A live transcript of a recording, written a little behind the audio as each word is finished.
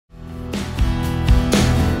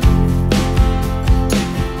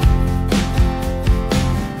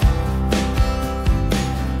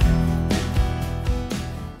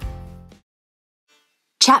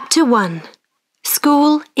Chapter 1.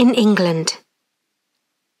 School in England.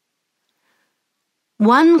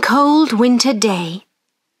 One cold winter day,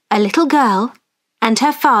 a little girl and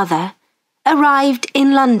her father arrived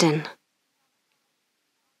in London.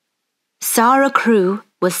 Sara Crewe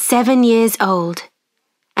was 7 years old,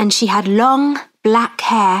 and she had long black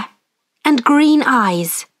hair and green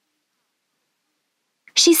eyes.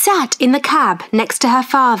 She sat in the cab next to her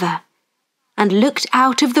father and looked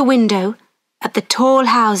out of the window at the tall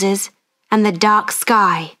houses and the dark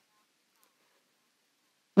sky.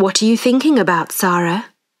 "What are you thinking about,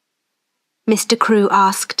 Sara?" Mr. Crewe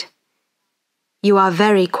asked. "You are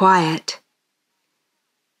very quiet."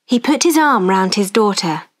 He put his arm round his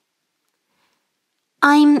daughter.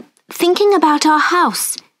 "I'm thinking about our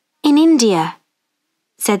house in India,"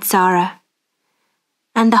 said Sara.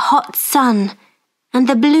 "And the hot sun and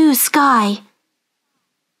the blue sky.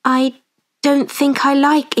 I don't think I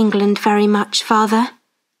like England very much, Father."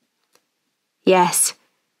 "Yes,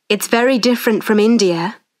 it's very different from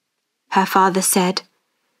India," her father said.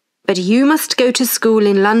 "But you must go to school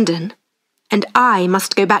in London, and I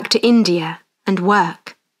must go back to India and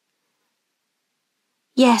work."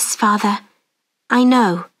 "Yes, Father, I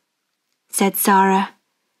know," said Sara.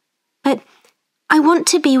 "But I want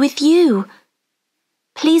to be with you.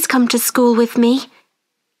 Please come to school with me.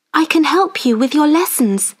 I can help you with your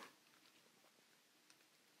lessons."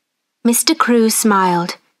 Mr. Crewe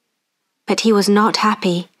smiled, but he was not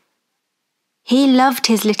happy. He loved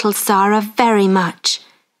his little Sara very much,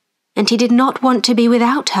 and he did not want to be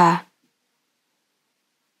without her.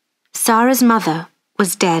 Sara's mother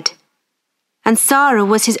was dead, and Sara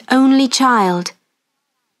was his only child.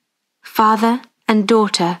 Father and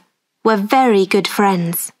daughter were very good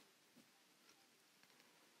friends.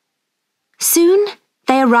 Soon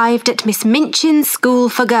they arrived at Miss Minchin's school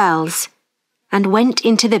for girls and went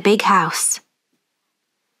into the big house.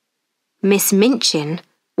 Miss Minchin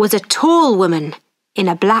was a tall woman in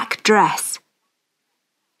a black dress.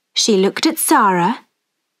 She looked at Sara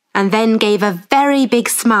and then gave a very big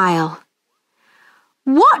smile.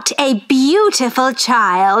 "What a beautiful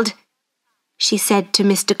child," she said to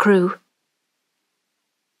Mr. Crewe.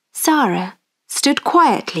 Sara stood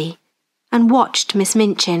quietly and watched Miss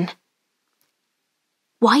Minchin.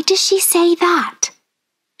 "Why does she say that?"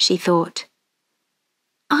 she thought.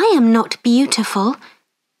 "I am not beautiful,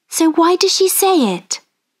 so why does she say it?"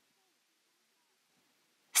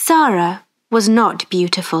 Sara was not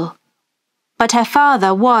beautiful, but her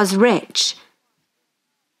father was rich.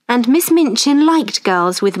 And Miss Minchin liked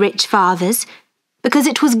girls with rich fathers because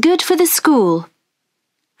it was good for the school,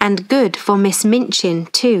 and good for Miss Minchin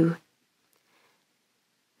too.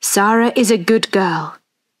 "Sara is a good girl,"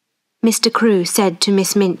 Mr. Crewe said to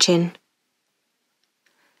Miss Minchin.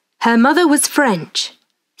 "Her mother was French,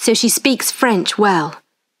 so she speaks French well.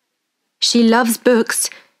 She loves books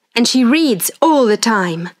and she reads all the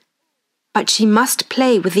time, but she must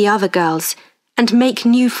play with the other girls and make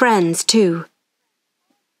new friends too."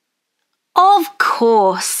 "Of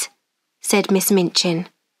course," said Miss Minchin.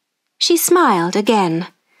 She smiled again.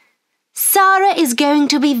 "Sara is going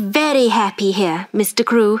to be very happy here, Mr.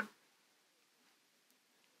 Crewe."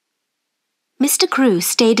 Mr. Crewe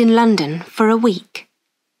stayed in London for a week.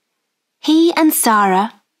 He and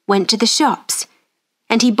Sara went to the shops,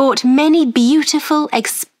 and he bought many beautiful,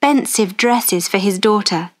 expensive dresses for his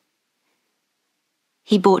daughter.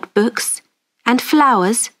 He bought books and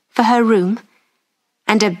flowers for her room,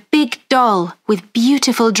 and a big doll with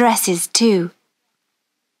beautiful dresses too.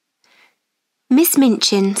 Miss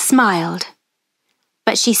Minchin smiled,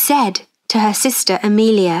 but she said to her sister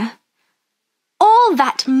Amelia, "All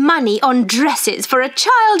that money on dresses for a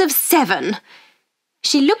child of 7!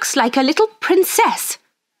 She looks like a little princess,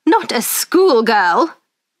 not a schoolgirl."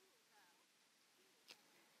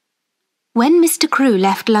 When Mr. Crewe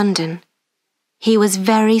left London, he was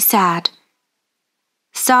very sad.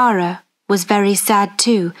 Sara was very sad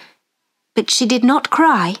too, but she did not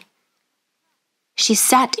cry. She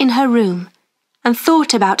sat in her room and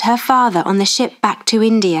thought about her father on the ship back to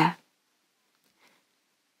India.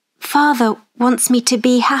 "Father wants me to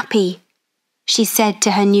be happy," she said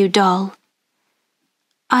to her new doll.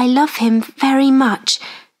 "I love him very much,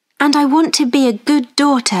 and I want to be a good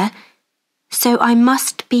daughter, so I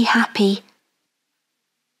must be happy."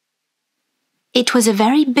 It was a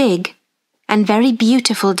very big and very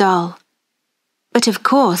beautiful doll, but of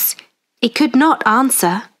course it could not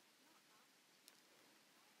answer.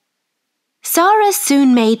 Sara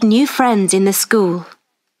soon made new friends in the school.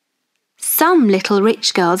 Some little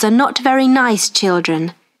rich girls are not very nice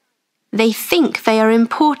children. They think they are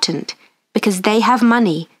important because they have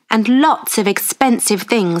money and lots of expensive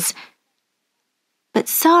things. But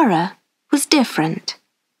Sara was different.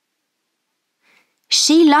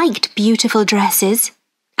 She liked beautiful dresses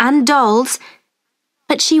and dolls,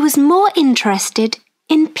 but she was more interested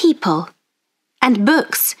in people and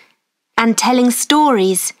books and telling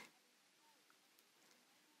stories.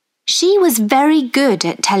 She was very good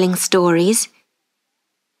at telling stories.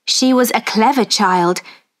 She was a clever child,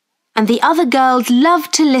 and the other girls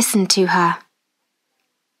loved to listen to her.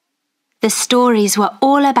 The stories were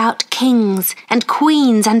all about kings and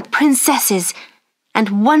queens and princesses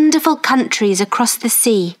and wonderful countries across the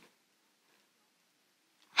sea.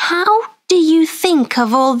 "How do you think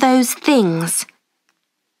of all those things?"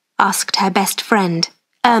 asked her best friend,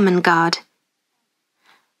 Ermengarde.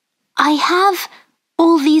 "I have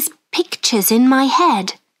all these pictures in my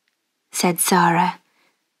head," said Sara,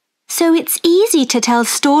 "so it's easy to tell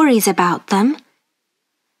stories about them."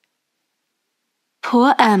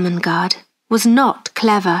 Poor Ermengarde was not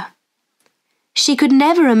clever. She could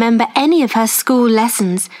never remember any of her school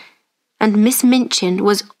lessons, and Miss Minchin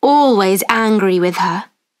was always angry with her.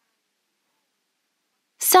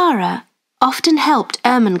 Sara often helped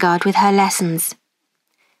Ermengarde with her lessons.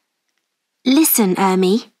 "Listen,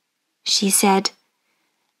 Ermi," she said.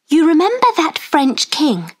 "You remember that French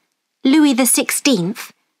king, Louis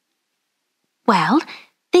XVI? Well,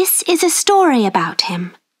 this is a story about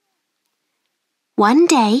him. One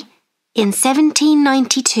day, in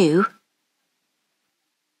 1792,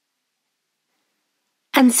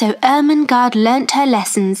 and so Ermengarde learnt her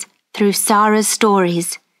lessons through Sara's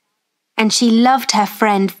stories, and she loved her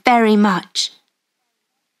friend very much.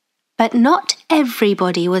 But not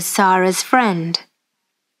everybody was Sara's friend.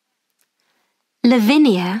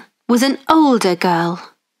 Lavinia was an older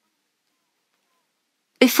girl.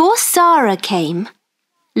 Before Sara came,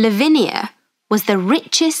 Lavinia was the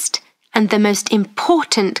richest and the most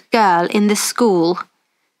important girl in the school.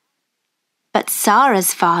 But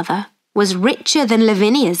Sara's father was richer than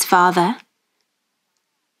Lavinia's father.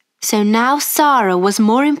 So now Sara was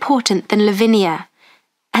more important than Lavinia,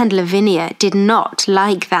 and Lavinia did not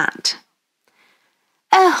like that.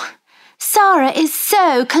 "Oh, Sara is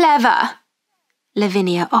so clever,"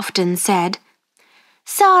 Lavinia often said.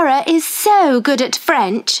 "Sara is so good at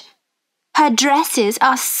French. Her dresses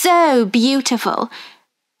are so beautiful,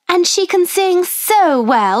 and she can sing so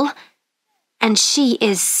well, and she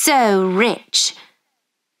is so rich.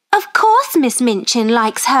 Of course Miss Minchin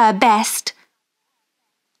likes her best."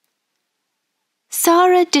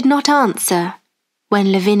 Sara did not answer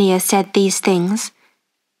when Lavinia said these things.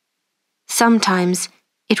 Sometimes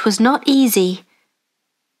it was not easy,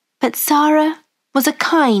 but Sara was a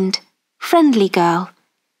kind, friendly girl,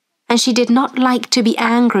 and she did not like to be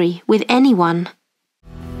angry with anyone.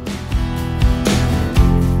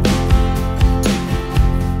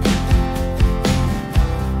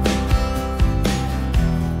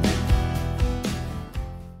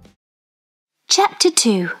 Chapter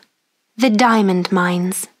 2. The Diamond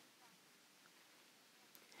Mines.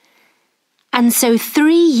 And so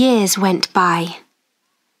 3 years went by.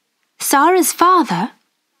 Sara's father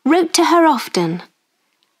wrote to her often,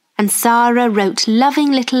 and Sara wrote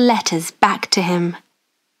loving little letters back to him.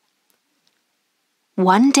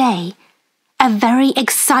 One day, a very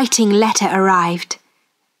exciting letter arrived.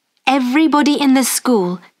 Everybody in the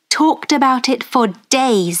school talked about it for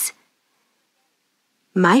days.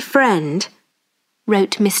 "My friend,"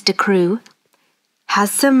 wrote Mr. Crewe,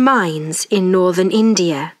 "has some mines in northern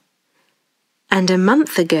India. And a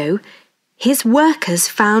month ago, his workers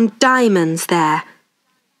found diamonds there.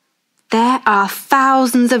 There are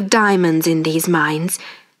thousands of diamonds in these mines,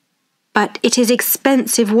 but it is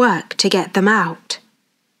expensive work to get them out.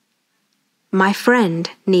 My friend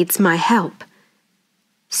needs my help.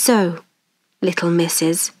 So, little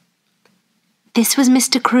missus." This was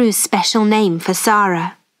Mr. Crewe's special name for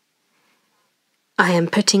Sara. "I am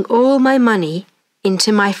putting all my money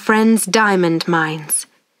into my friend's diamond mines.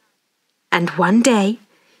 And one day,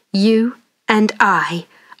 you and I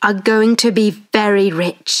are going to be very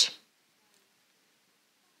rich."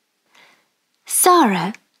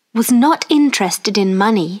 Sara was not interested in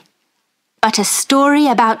money, but a story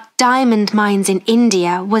about diamond mines in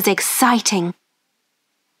India was exciting.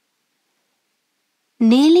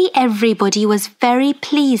 Nearly everybody was very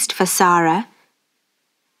pleased for Sara,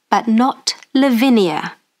 but not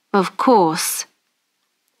Lavinia, of course.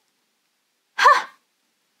 "Huh!"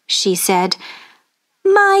 she said.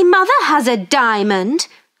 "My mother has a diamond.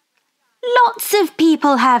 Lots of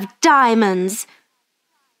people have diamonds.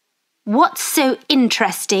 What's so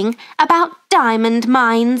interesting about diamond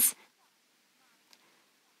mines?"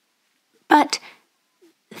 "But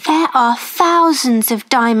there are thousands of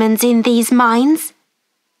diamonds in these mines,"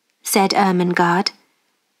 said Ermengarde.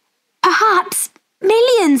 Perhaps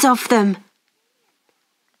millions of them.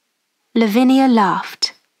 Lavinia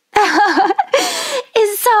laughed.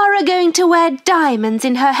 Is Sara going to wear diamonds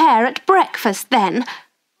in her hair at breakfast then?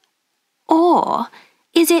 Or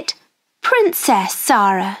is it Princess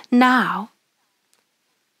Sara now?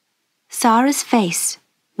 Sara's face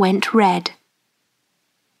went red.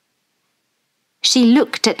 She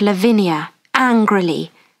looked at Lavinia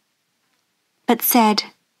angrily, but said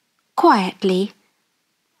quietly,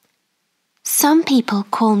 "Some people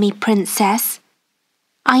call me Princess.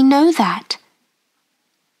 I know that.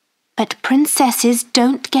 But princesses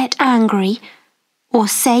don't get angry or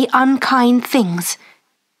say unkind things.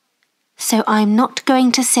 So I'm not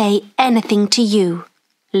going to say anything to you,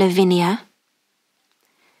 Lavinia."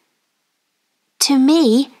 "To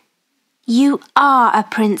me, you are a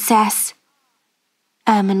princess,"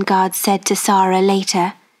 Ermengarde said to Sara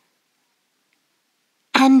later.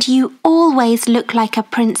 "And you always look like a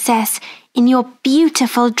princess in your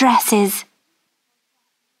beautiful dresses."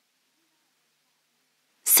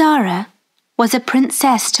 Sara was a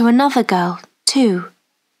princess to another girl, too.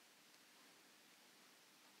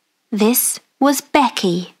 This was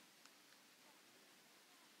Becky.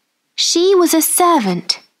 She was a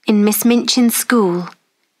servant in Miss Minchin's school,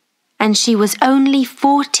 and she was only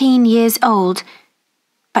 14 years old,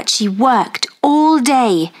 but she worked all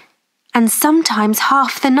day and sometimes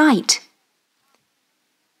half the night.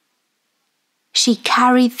 She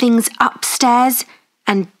carried things upstairs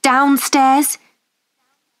and downstairs.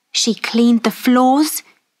 She cleaned the floors,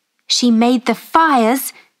 she made the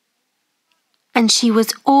fires, and she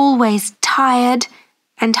was always tired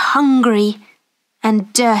and hungry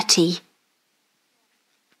and dirty.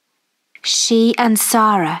 She and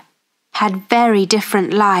Sara had very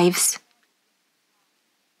different lives.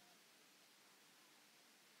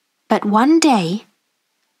 But one day,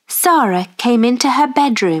 Sara came into her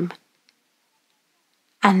bedroom,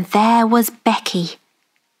 and there was Becky,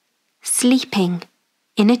 sleeping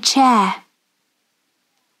in a chair.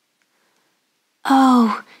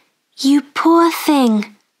 "Oh, you poor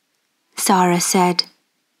thing," Sara said.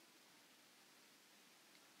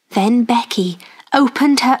 Then Becky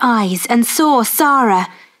opened her eyes and saw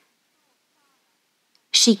Sara.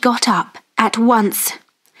 She got up at once.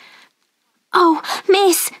 "Oh,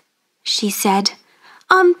 miss," she said.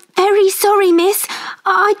 "I'm very sorry, miss.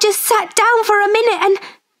 I just sat down for a minute and—"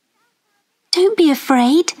 "Don't be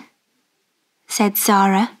afraid," said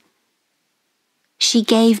Sara. She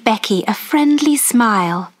gave Becky a friendly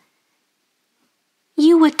smile.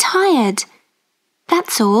 "You were tired,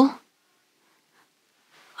 that's all."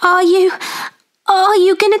 Are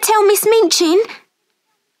you going to tell Miss Minchin?"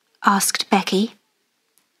 asked Becky.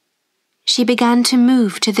 She began to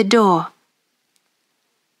move to the door.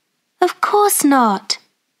 "Of course not,"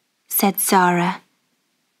 said Sara.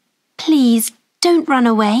 "Please don't run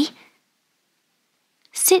away.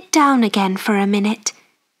 Sit down again for a minute.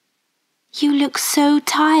 You look so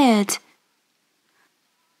tired."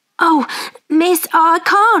 "Oh, miss, I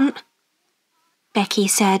can't," Becky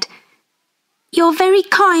said. "You're very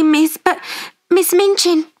kind, miss, but Miss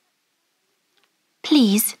Minchin—"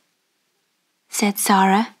 "Please," said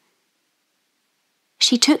Sara.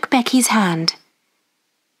 She took Becky's hand.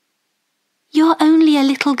 "You're only a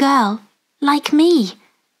little girl, like me.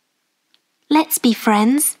 Let's be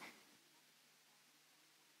friends."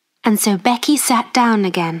 And so Becky sat down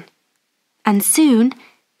again, and soon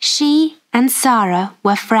she and Sara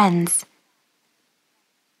were friends.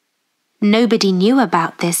 Nobody knew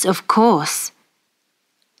about this, of course.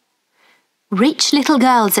 Rich little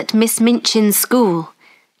girls at Miss Minchin's school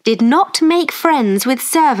did not make friends with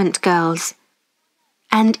servant girls,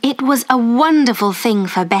 and it was a wonderful thing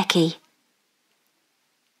for Becky.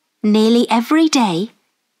 Nearly every day,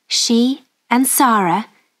 she and Sara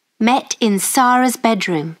met in Sara's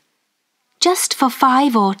bedroom, just for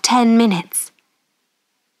 5 or 10 minutes.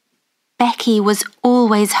 Becky was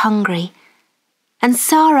always hungry, and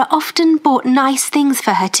Sara often bought nice things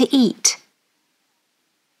for her to eat.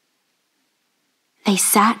 They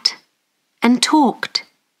sat and talked,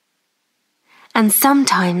 and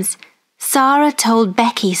sometimes Sara told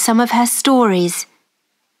Becky some of her stories.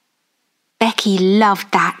 Becky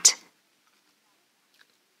loved that.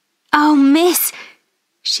 "Oh, miss,"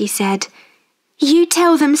 she said, "you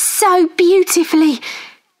tell them so beautifully.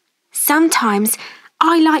 Sometimes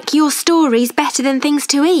I like your stories better than things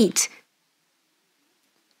to eat."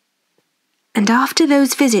 And after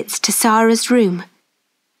those visits to Sara's room,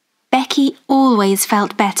 Becky always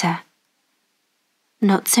felt better.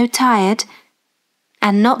 Not so tired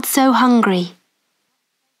and not so hungry.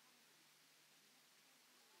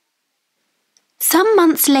 Some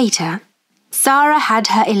months later, Sara had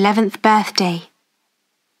her 11th birthday.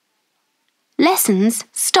 Lessons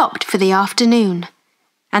stopped for the afternoon,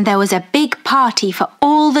 and there was a big party for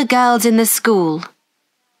all the girls in the school.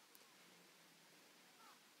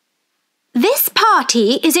 "This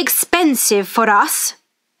party is expensive for us,"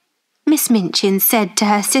 Miss Minchin said to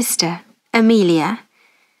her sister, Amelia,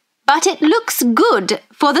 "but it looks good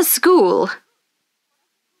for the school."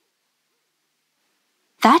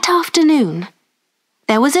 That afternoon,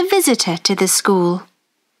 there was a visitor to the school,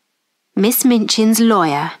 Miss Minchin's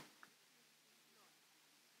lawyer.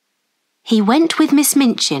 He went with Miss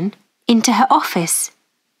Minchin into her office,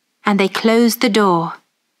 and they closed the door.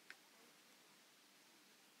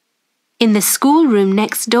 In the schoolroom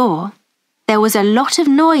next door, there was a lot of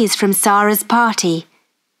noise from Sara's party.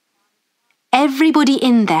 Everybody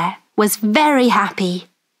in there was very happy.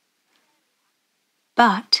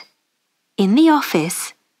 But in the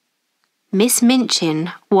office, Miss Minchin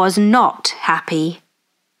was not happy.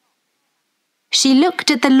 She looked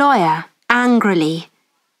at the lawyer angrily.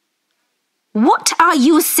 "What are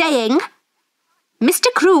you saying? Mr.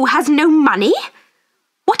 Crewe has no money?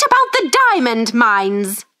 What about the diamond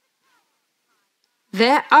mines?"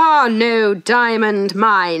 "There are no diamond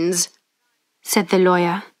mines," said the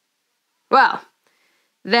lawyer. "Well,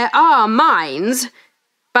 there are mines,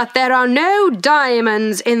 but there are no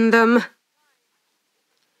diamonds in them."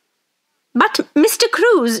 "But Mr.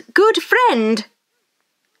 Crewe's good friend,"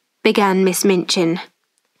 began Miss Minchin.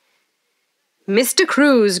 "Mr.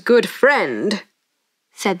 Crewe's good friend,"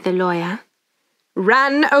 said the lawyer,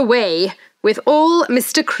 "ran away with all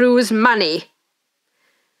Mr. Crewe's money.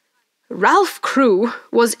 Ralph Crewe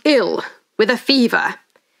was ill with a fever,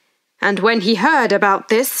 and when he heard about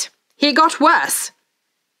this, he got worse.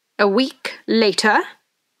 A week later,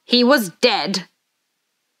 he was dead."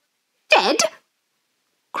 "Dead?"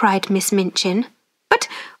 cried Miss Minchin. "But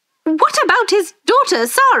what about his daughter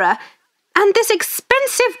Sara and this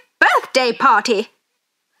expensive birthday party?"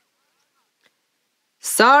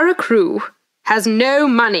 "Sara Crewe has no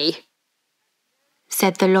money,"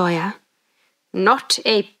 said the lawyer. "Not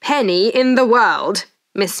a penny in the world,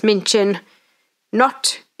 Miss Minchin.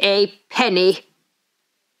 Not a penny."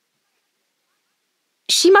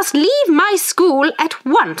 "She must leave my school at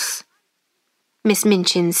once," Miss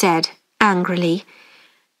Minchin said angrily.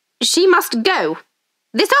 "She must go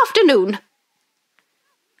this afternoon."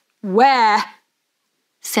 "Where?"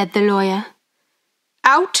 said the lawyer.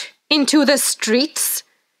 "Out into the streets?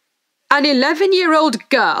 An 11-year-old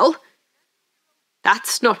girl?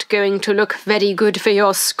 That's not going to look very good for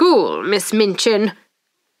your school, Miss Minchin."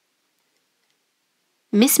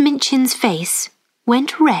 Miss Minchin's face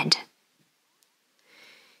went red.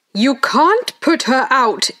 "You can't put her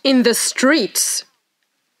out in the streets,"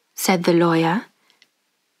 said the lawyer.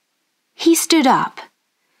 He stood up.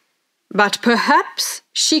 "But perhaps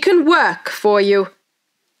she can work for you."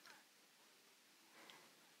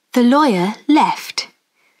 The lawyer left,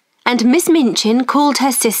 and Miss Minchin called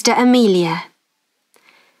her sister Amelia.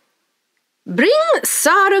 "Bring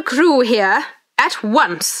Sara Crewe here at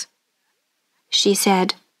once," she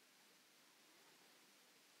said.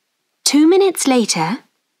 2 minutes later,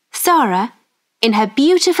 Sara, in her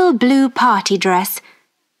beautiful blue party dress,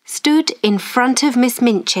 stood in front of Miss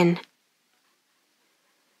Minchin.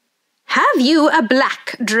 "Have you a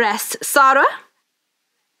black dress, Sara?"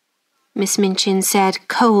 Miss Minchin said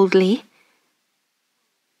coldly.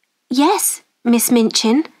 "Yes, Miss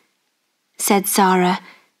Minchin," said Sara,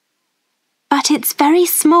 "but it's very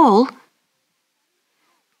small."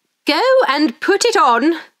 "Go and put it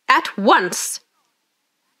on at once,"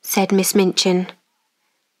 said Miss Minchin.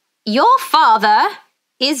 "Your father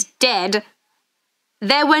is dead.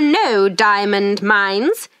 There were no diamond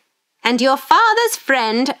mines, and your father's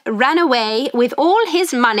friend ran away with all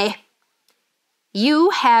his money. You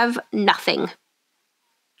have nothing.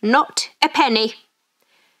 Not a penny.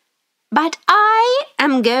 But I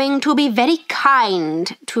am going to be very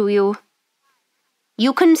kind to you.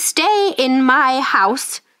 You can stay in my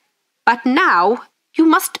house, but now you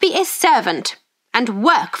must be a servant and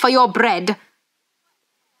work for your bread.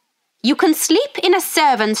 You can sleep in a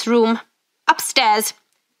servant's room, upstairs,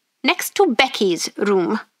 next to Becky's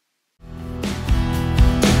room."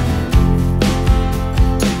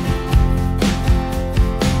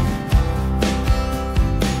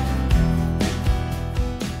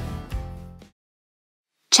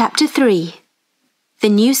 Chapter 3. The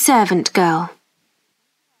New Servant Girl.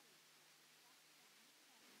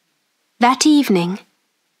 That evening,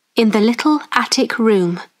 in the little attic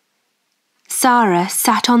room, Sara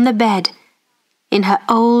sat on the bed in her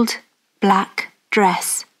old black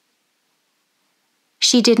dress.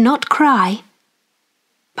 She did not cry,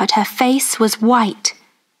 but her face was white,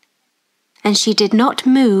 and she did not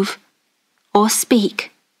move or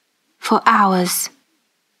speak for hours.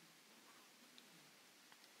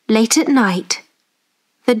 Late at night,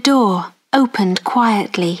 the door opened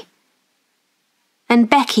quietly, and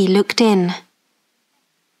Becky looked in.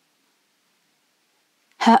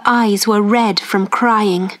 Her eyes were red from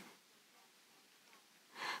crying.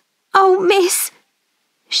 "Oh, miss,"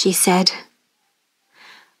 she said.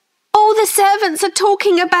 "All the servants are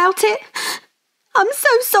talking about it. I'm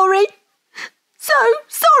so sorry. So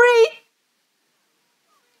sorry."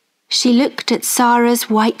 She looked at Sara's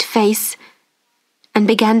white face and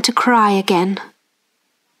began to cry again.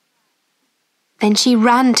 Then she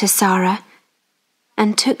ran to Sara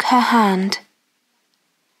and took her hand.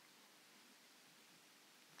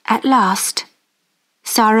 At last,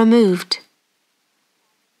 Sara moved.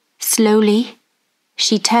 Slowly,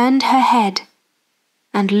 she turned her head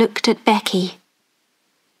and looked at Becky.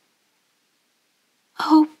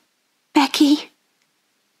 "Oh, Becky,"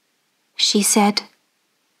 she said.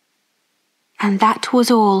 And that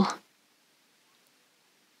was all.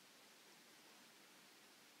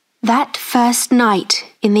 That first night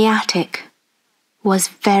in the attic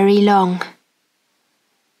was very long.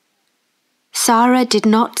 Sara did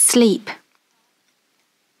not sleep.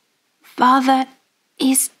 "Father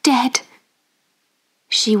is dead,"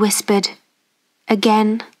 she whispered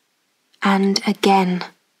again and again.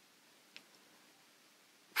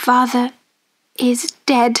 "Father is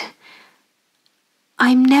dead.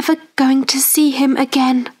 I'm never going to see him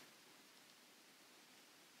again."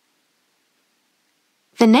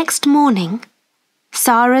 The next morning,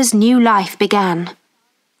 Sara's new life began.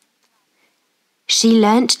 She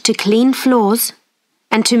learnt to clean floors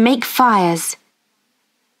and to make fires.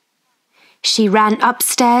 She ran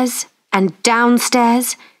upstairs and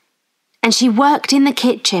downstairs, and she worked in the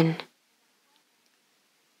kitchen.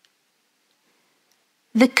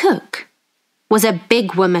 The cook was a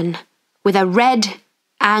big woman with a red,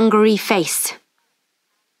 angry face.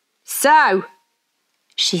 "So,"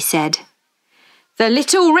 she said, "the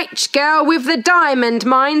little rich girl with the diamond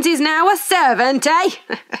mines is now a servant, eh?"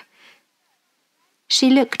 She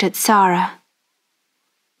looked at Sara.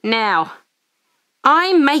 "Now,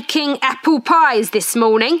 I'm making apple pies this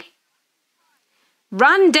morning.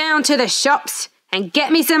 Run down to the shops and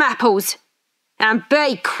get me some apples, and be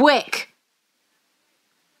quick."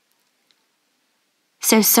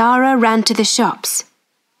 So Sara ran to the shops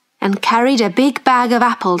and carried a big bag of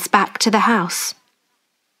apples back to the house.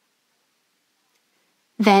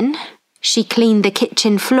 Then she cleaned the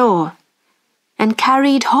kitchen floor and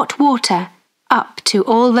carried hot water up to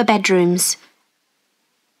all the bedrooms.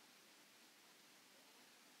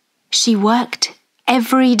 She worked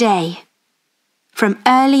every day, from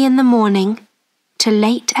early in the morning to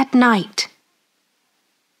late at night.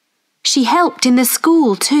 She helped in the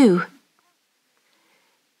school too.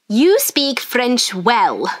 "You speak French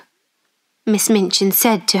well," Miss Minchin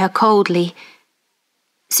said to her coldly,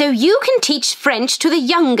 "so you can teach French to the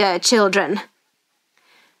younger children.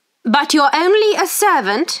 But you're only a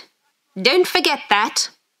servant. Don't forget that."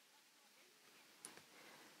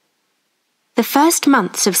 The first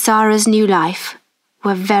months of Sara's new life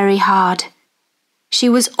were very hard. She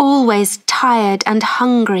was always tired and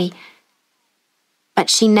hungry, but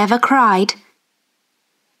she never cried.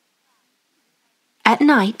 At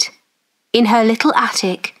night, in her little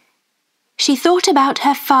attic, she thought about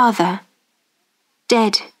her father,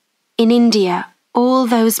 dead in India all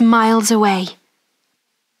those miles away.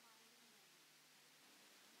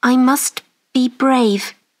 "I must be brave,"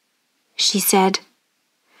 she said.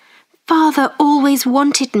 "Father always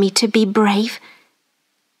wanted me to be brave.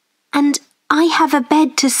 And I have a bed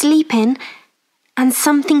to sleep in and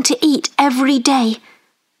something to eat every day.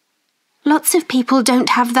 Lots of people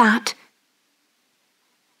don't have that."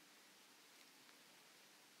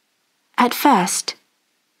 At first,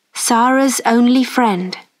 Sara's only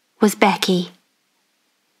friend was Becky.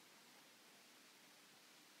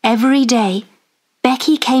 Every day,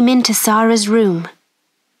 Becky came into Sara's room.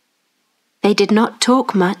 They did not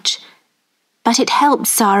talk much, but it helped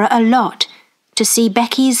Sara a lot to see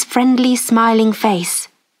Becky's friendly, smiling face.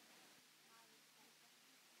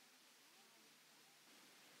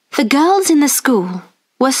 The girls in the school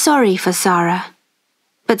were sorry for Sara,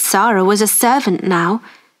 but Sara was a servant now,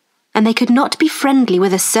 and they could not be friendly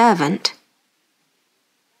with a servant.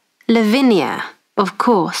 Lavinia, of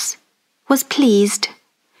course, was pleased.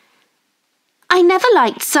 "I never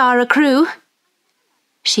liked Sara Crewe,"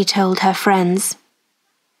 she told her friends.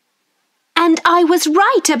 "And I was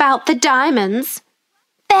right about the diamonds.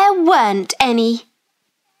 There weren't any."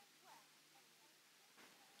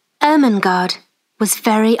 Ermengarde was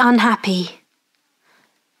very unhappy.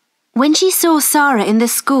 When she saw Sara in the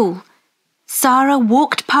school, Sara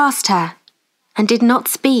walked past her and did not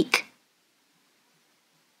speak.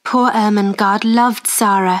 Poor Ermengarde loved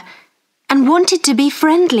Sara and wanted to be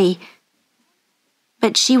friendly,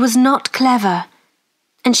 but she was not clever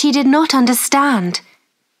and she did not understand.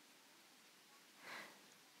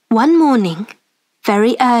 One morning,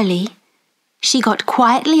 very early, she got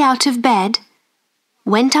quietly out of bed,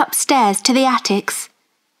 went upstairs to the attics,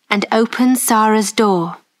 and opened Sara's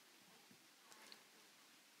door.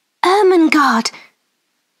 "Ermengarde,"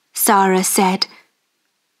 Sara said,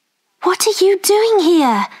 "what are you doing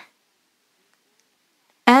here?"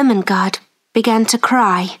 Ermengarde began to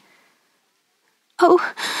cry. "Oh,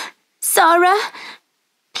 Sara,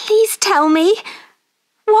 please tell me,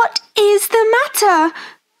 what is the matter?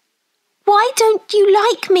 Why don't you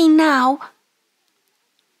like me now?"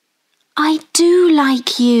 "I do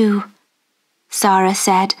like you," Sara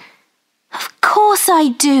said. "Of course I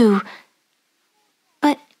do.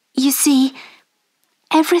 But you see,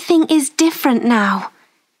 everything is different now.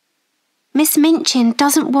 Miss Minchin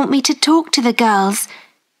doesn't want me to talk to the girls.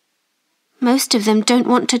 Most of them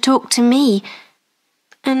don't want to talk to me.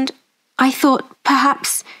 And I thought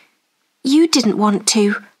perhaps you didn't want to."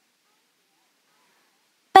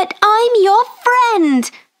 "But I'm your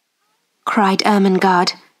friend," cried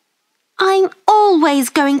Ermengarde. "I'm always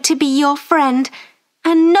going to be your friend,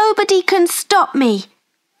 and nobody can stop me."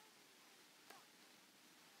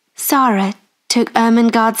 Sara took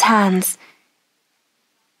Ermengarde's hands.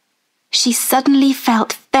 She suddenly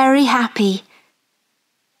felt very happy.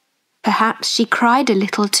 Perhaps she cried a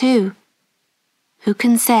little too. Who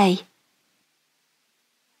can say?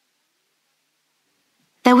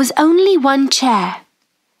 There was only one chair,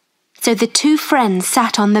 so the two friends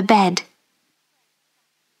sat on the bed.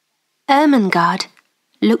 Ermengarde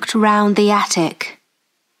looked round the attic.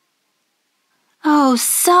 "Oh,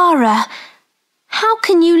 Sara, how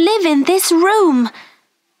can you live in this room?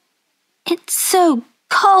 It's so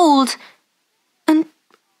cold and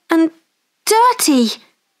dirty."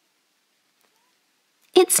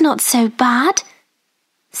 "It's not so bad,"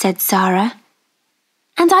 said Sara.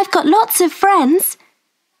 "And I've got lots of friends.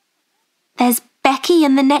 There's Becky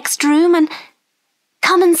in the next room, and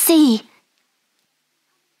come and see."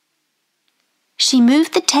 She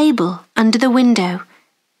moved the table under the window,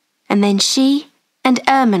 and then she and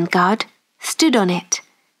Ermengarde stood on it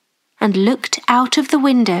and looked out of the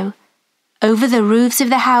window over the roofs of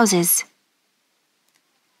the houses.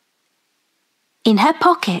 In her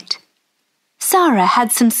pocket, Sara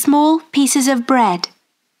had some small pieces of bread.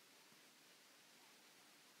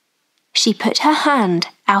 She put her hand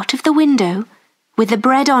out of the window with the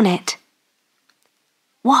bread on it.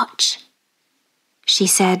 "Watch," she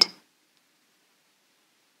said.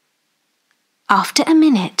 After a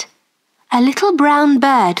minute, a little brown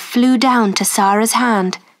bird flew down to Sara's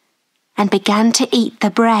hand and began to eat the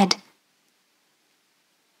bread.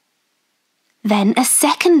 Then a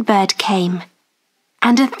second bird came,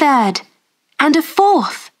 and a third, and a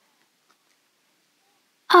fourth.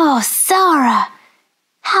 "Oh, Sara,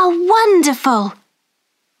 how wonderful!"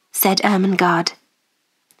 said Ermengarde.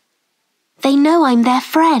 "They know I'm their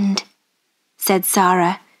friend," said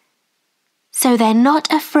Sara, "so they're not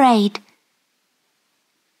afraid.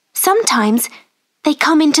 Sometimes they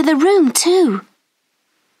come into the room too."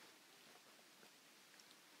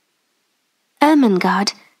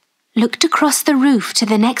 Ermengarde looked across the roof to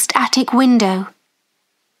the next attic window.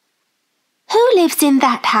 "Who lives in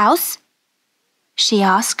that house?" she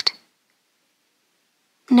asked.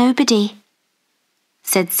 "Nobody,"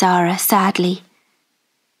 said Sara sadly.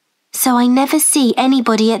 "So I never see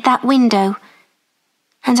anybody at that window,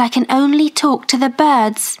 and I can only talk to the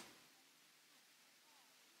birds."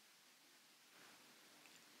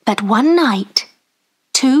 But one night,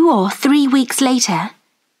 2 or 3 weeks later,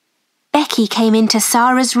 Becky came into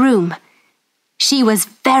Sara's room. She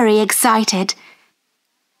was very excited.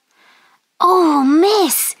 "Oh,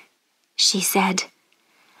 miss," she said,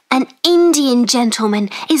 "an Indian gentleman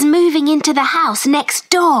is moving into the house next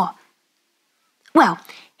door. Well,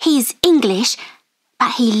 he's English,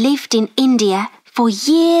 but he lived in India for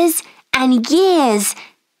years and years.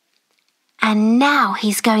 And now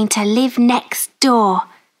he's going to live next door.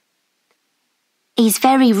 He's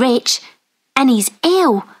very rich and he's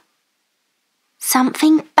ill.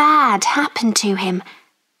 Something bad happened to him,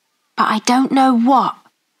 but I don't know what."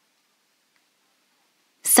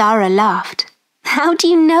 Sara laughed. "How do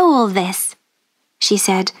you know all this?" she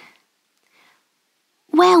said.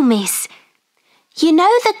 "Well, miss, you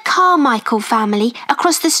know the Carmichael family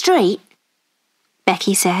across the street?"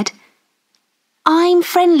 Becky said. I'm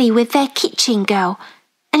friendly with their kitchen girl,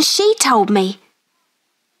 and she told me.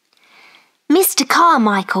 Mr.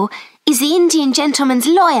 Carmichael is the Indian gentleman's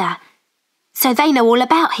lawyer, so they know all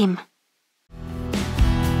about him.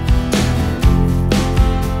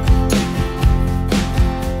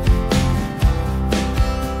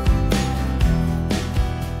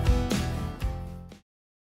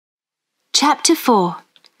 Chapter 4.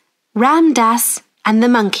 Ram Dass and the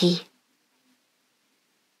Monkey.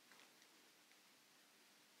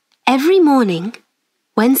 Every morning,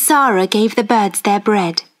 when Sara gave the birds their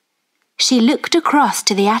bread, she looked across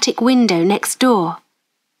to the attic window next door,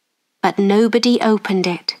 but nobody opened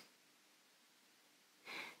it.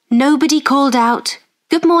 Nobody called out,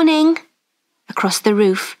 "Good morning," across the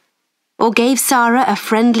roof, or gave Sara a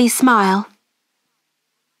friendly smile.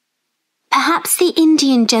 Perhaps the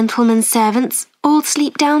Indian gentleman's servants all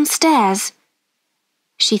sleep downstairs,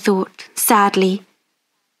 she thought sadly.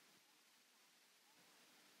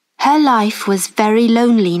 Her life was very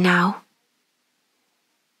lonely now.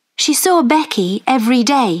 She saw Becky every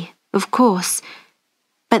day, of course,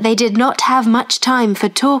 but they did not have much time for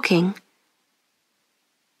talking.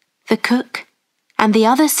 The cook and the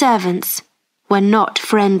other servants were not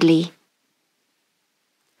friendly.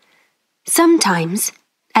 Sometimes,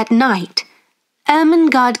 at night,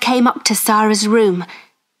 Ermengarde came up to Sara's room,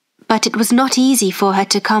 but it was not easy for her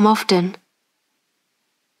to come often.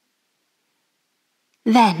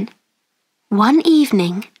 Then, one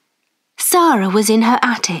evening, Sara was in her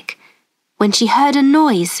attic when she heard a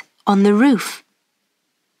noise on the roof.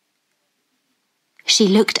 She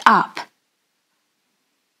looked up,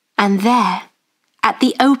 and there, at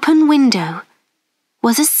the open window,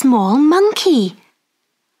 was a small monkey.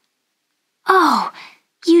 "Oh,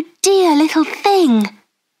 you dear little thing!"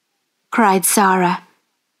 cried Sara.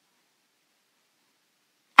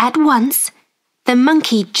 At once, the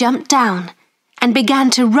monkey jumped down and began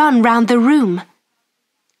to run round the room.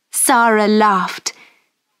 Sara laughed.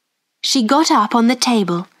 She got up on the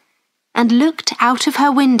table and looked out of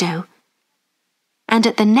her window, and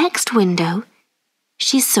at the next window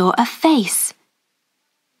she saw a face.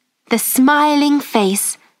 The smiling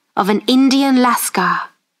face of an Indian lascar.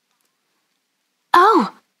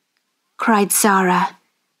 "Oh!" cried Sara.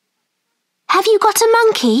 "Have you got a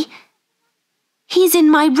monkey? He's in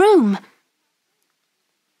my room."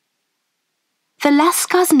 The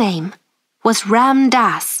lascar's name was Ram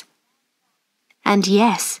Dass. And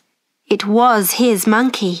yes, it was his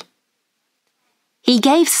monkey. He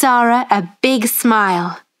gave Sara a big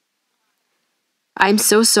smile. "I'm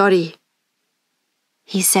so sorry,"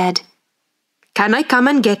 he said. "Can I come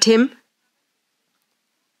and get him?"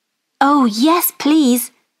 "Oh, yes, please,"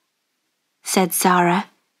 said Sara.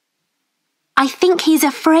 "I think he's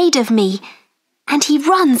afraid of me, and he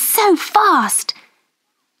runs so fast.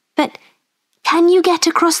 But can you get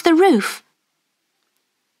across the roof?"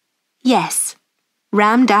 Yes,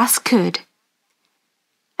 Ram Dass could.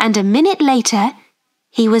 And a minute later,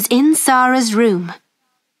 he was in Sara's room.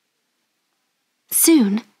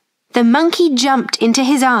 Soon, the monkey jumped into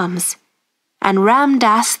his arms, and Ram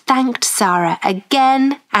Dass thanked Sara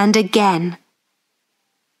again and again.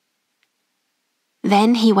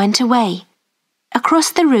 Then he went away,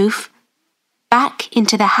 across the roof, back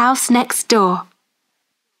into the house next door.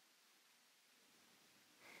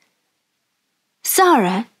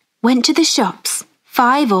 Sara went to the shops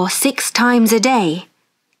 5 or 6 times a day,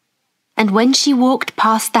 and when she walked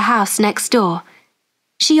past the house next door,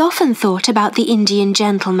 she often thought about the Indian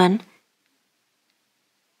gentleman.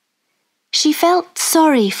 She felt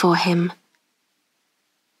sorry for him.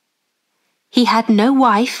 He had no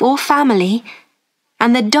wife or family,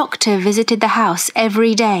 and the doctor visited the house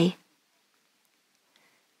every day.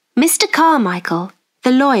 Mr. Carmichael,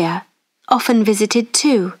 the lawyer, often visited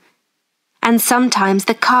too, and sometimes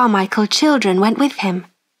the Carmichael children went with him.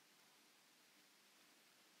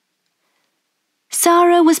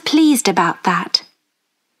 Sara was pleased about that.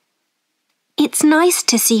 It's nice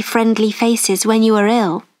to see friendly faces when you are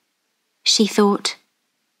ill, she thought.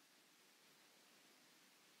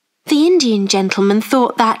 The Indian gentleman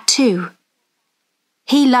thought that too.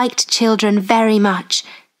 He liked children very much,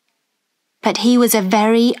 but he was a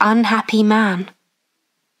very unhappy man.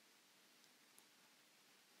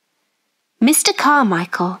 Mr.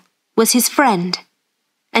 Carmichael was his friend,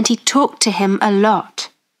 and he talked to him a lot.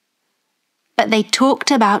 But they talked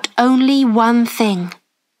about only one thing.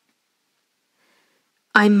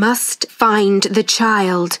 "I must find the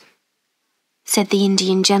child," said the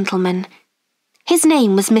Indian gentleman. His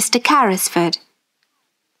name was Mr. Carrisford.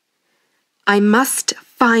 "I must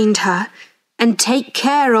find her and take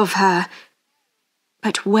care of her.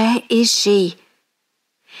 But where is she?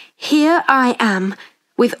 Here I am,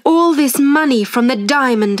 with all this money from the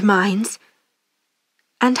diamond mines,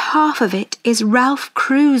 and half of it is Ralph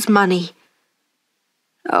Crewe's money.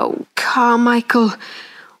 Oh, Carmichael,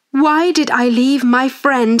 why did I leave my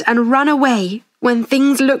friend and run away when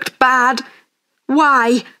things looked bad?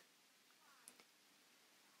 Why?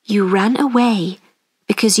 You ran away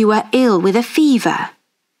because you were ill with a fever,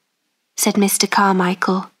 said Mr.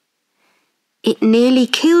 Carmichael. It nearly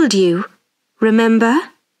killed you, remember?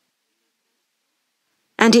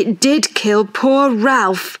 And it did kill poor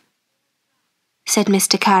Ralph, said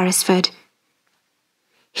Mr. Carrisford.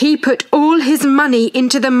 He put all his money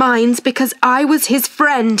into the mines because I was his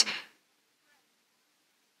friend.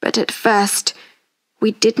 But at first,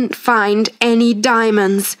 we didn't find any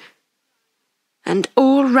diamonds, and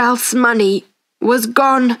all Ralph's money was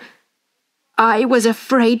gone. I was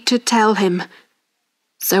afraid to tell him,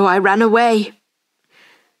 so I ran away.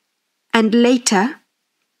 And later,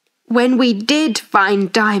 when we did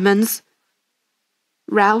find diamonds,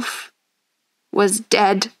 Ralph was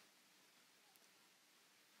dead.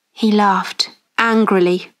 He laughed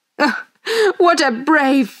angrily. What a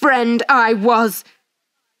brave friend I was!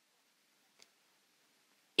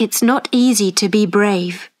 It's not easy to be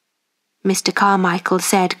brave, Mr. Carmichael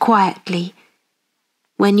said quietly,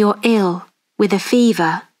 when you're ill with a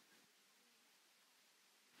fever.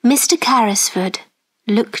 Mr. Carrisford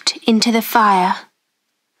looked into the fire.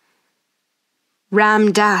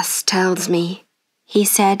 Ram Dass tells me, he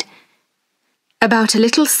said, about a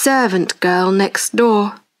little servant girl next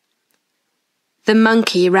door. The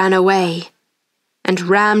monkey ran away, and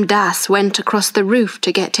Ram Dass went across the roof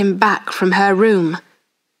to get him back from her room.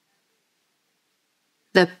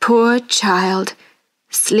 The poor child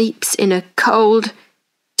sleeps in a cold,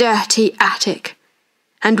 dirty attic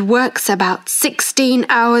and works about 16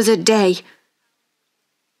 hours a day.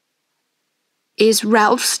 Is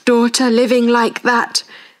Ralph's daughter living like that?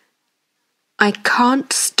 I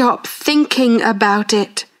can't stop thinking about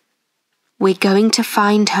it. We're going to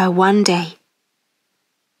find her one day,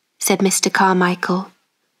 said Mr. Carmichael.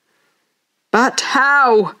 But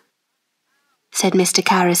how? Said Mr.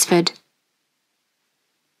 Carrisford.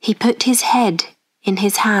 He put his head in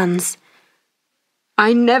his hands.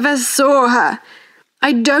 I never saw her.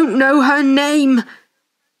 I don't know her name.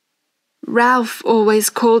 Ralph always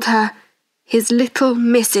called her his little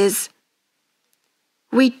missus.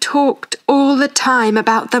 We talked all the time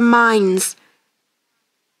about the mines.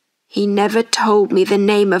 He never told me the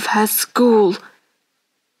name of her school.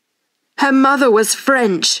 Her mother was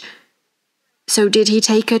French. So did he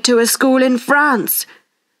take her to a school in France?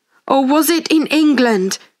 Or was it in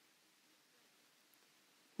England?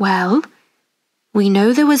 Well, we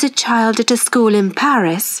know there was a child at a school in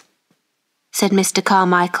Paris, said Mr.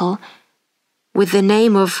 Carmichael, with the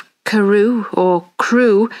name of Crewe or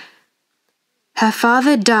Crewe. Her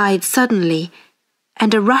father died suddenly,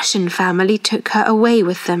 and a Russian family took her away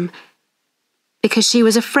with them, because she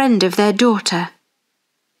was a friend of their daughter.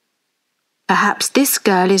 Perhaps this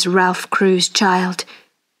girl is Ralph Crewe's child.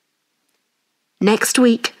 Next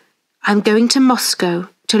week, I'm going to Moscow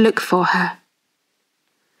to look for her.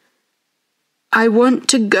 I want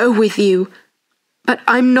to go with you, but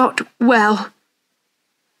I'm not well,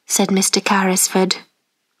 said Mr. Carrisford.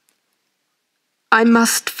 I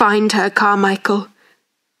must find her, Carmichael.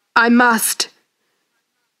 I must.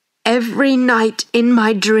 Every night in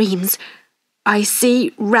my dreams, I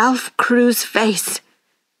see Ralph Crewe's face,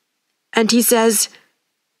 and he says,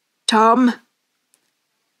 Tom,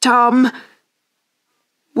 Tom,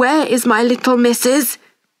 where is my little missus?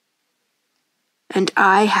 And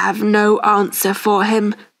I have no answer for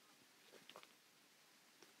him.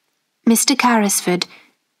 Mr. Carrisford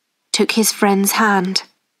took his friend's hand.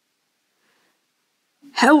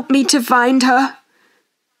 Help me to find her.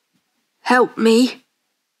 Help me.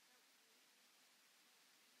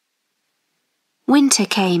 Winter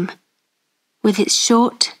came, with its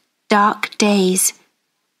short, dark days,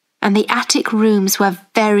 and the attic rooms were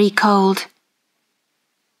very cold.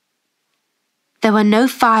 There were no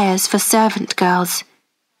fires for servant girls,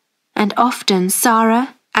 and often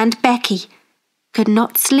Sara and Becky could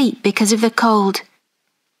not sleep because of the cold.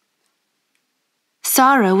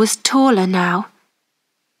 Sara was taller now,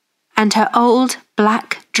 and her old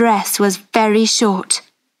black dress was very short.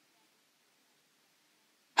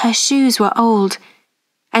 Her shoes were old,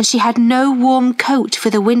 and she had no warm coat for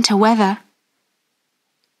the winter weather.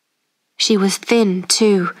 She was thin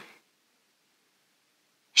too.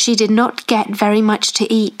 She did not get very much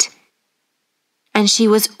to eat, and she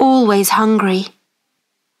was always hungry.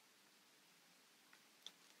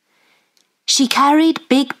 She carried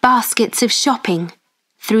big baskets of shopping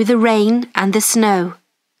through the rain and the snow,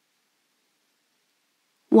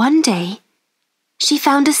 One day, she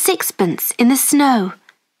found a sixpence in the snow,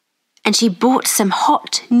 and she bought some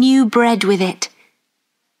hot new bread with it.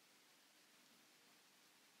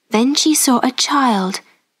 Then she saw a child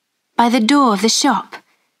by the door of the shop.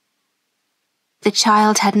 The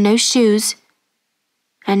child had no shoes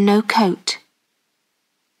and no coat,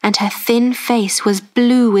 and her thin face was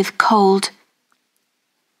blue with cold.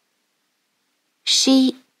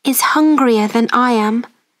 She is hungrier than I am,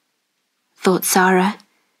 thought Sara,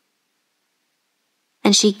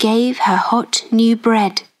 and she gave her hot new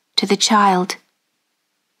bread to the child.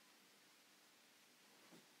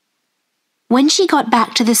 When she got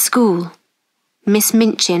back to the school, Miss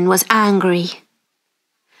Minchin was angry.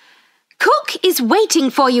 Cook is waiting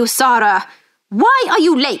for you, Sara. Why are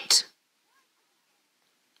you late?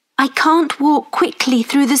 I can't walk quickly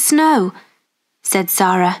through the snow, said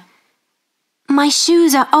Sara. My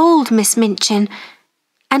shoes are old, Miss Minchin,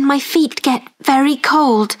 and my feet get very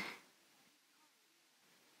cold.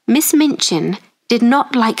 Miss Minchin did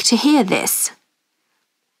not like to hear this.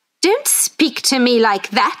 Don't speak to me like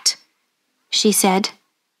that, she said.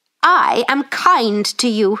 I am kind to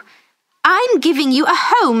you. I'm giving you a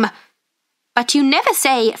home, but you never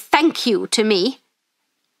say thank you to me.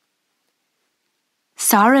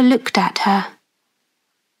 Sara looked at her.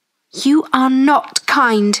 You are not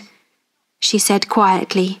kind, she said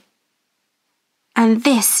quietly. And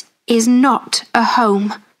this is not a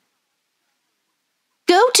home.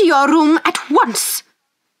 Go to your room at once,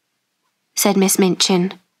 said Miss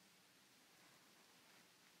Minchin.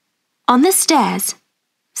 On the stairs,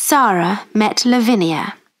 Sara met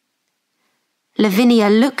Lavinia. Lavinia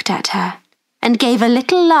looked at her and gave a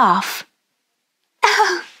little laugh.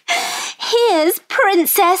 Oh, here's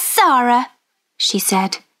Princess Sara, she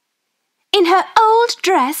said, in her old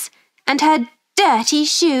dress and her dirty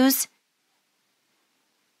shoes.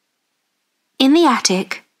 In the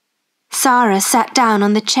attic, Sara sat down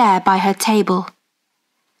on the chair by her table.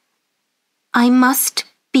 I must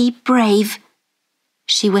be brave,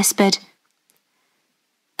 she whispered.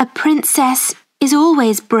 A princess is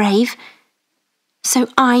always brave, so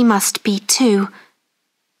I must be too.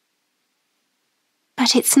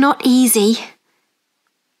 But it's not easy.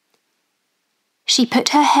 She put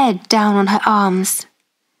her head down on her arms.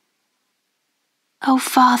 Oh,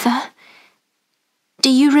 Father, do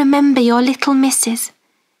you remember your little missus?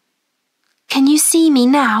 Can you see me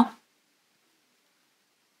now?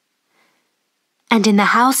 And in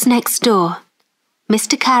the house next door,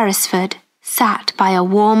 Mr. Carrisford sat by a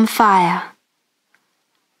warm fire.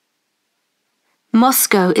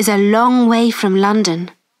 Moscow is a long way from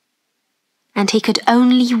London, and he could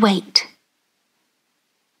only wait.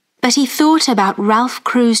 But he thought about Ralph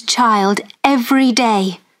Crewe's child every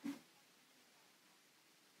day.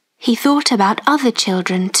 He thought about other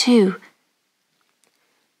children too.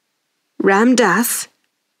 Ramdas,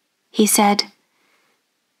 he said,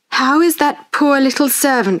 how is that poor little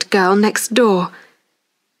servant girl next door?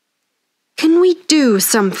 Can we do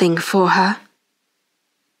something for her?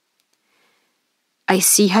 I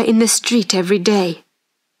see her in the street every day,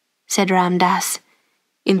 said Ramdas.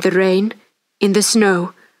 In the rain, in the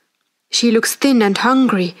snow. She looks thin and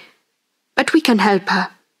hungry, but we can help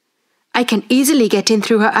her. I can easily get in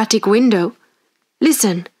through her attic window.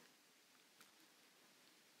 Listen.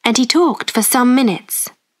 And he talked for some minutes.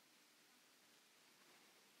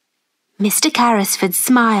 Mr. Carrisford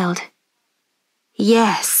smiled.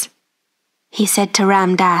 Yes, he said to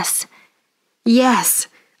Ramdas. Yes,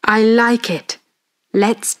 I like it.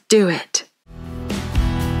 Let's do it.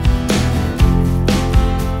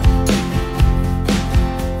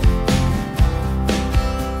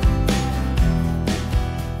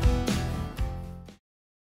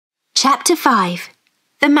 Chapter 5.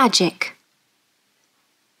 The Magic.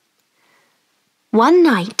 One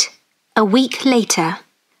night, a week later,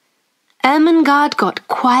 Ermengarde got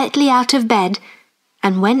quietly out of bed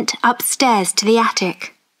and went upstairs to the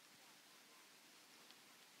attic.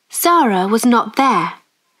 Sara was not there,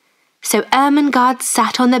 so Ermengarde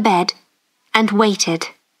sat on the bed and waited.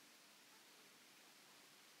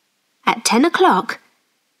 At 10 o'clock,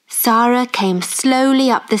 Sara came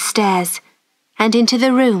slowly up the stairs and into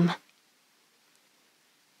the room.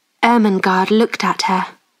 Ermengarde looked at her.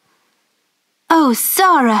 Oh,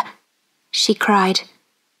 Sara, she cried.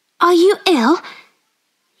 Are you ill?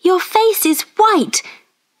 Your face is white,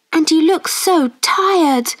 and you look so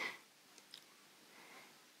tired.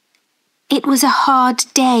 It was a hard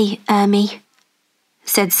day, Ermi,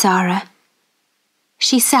 said Sara.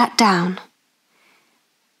 She sat down.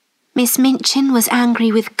 Miss Minchin was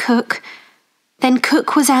angry with Cook, then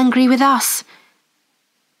Cook was angry with us.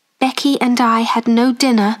 Becky and I had no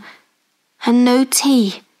dinner, and no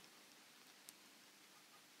tea.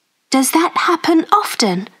 Does that happen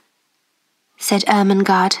often? Said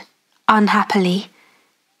Ermengarde, unhappily.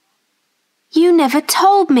 You never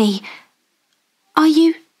told me. Are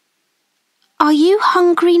you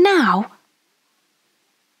hungry now?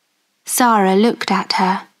 Sara looked at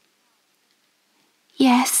her.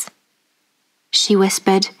 Yes, she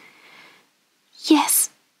whispered. Yes,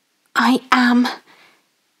 I am.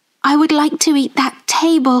 I would like to eat that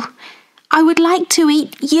table. I would like to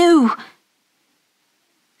eat you.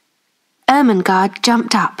 Ermengarde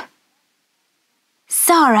jumped up.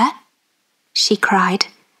 Sara, she cried,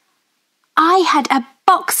 I had a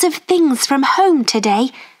box of things from home today.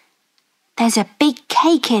 There's a big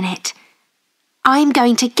cake in it. I'm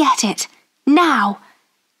going to get it, now.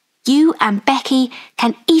 You and Becky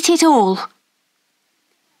can eat it all.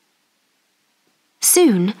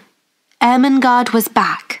 Soon, Ermengarde was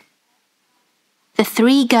back. The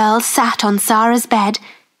three girls sat on Sara's bed,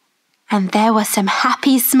 and there were some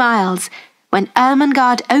happy smiles when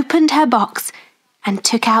Ermengarde opened her box and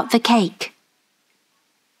took out the cake.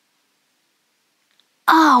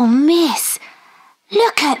 Oh, miss,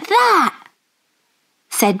 look at that,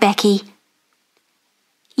 said Becky.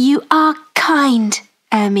 You are kind,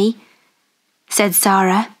 Ermy, said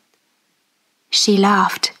Sara. She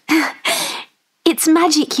laughed. It's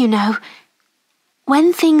magic, you know.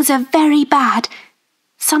 When things are very bad,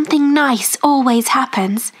 something nice always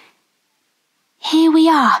happens. Here we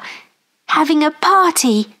are, having a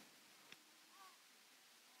party.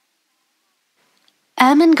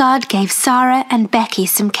 Ermengarde gave Sara and Becky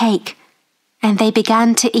some cake, and they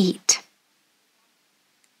began to eat.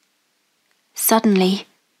 Suddenly,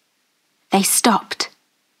 they stopped.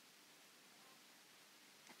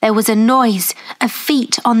 There was a noise of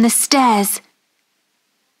feet on the stairs.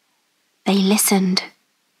 They listened.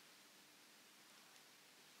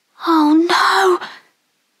 Oh no,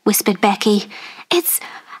 whispered Becky. It's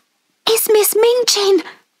Miss Minchin.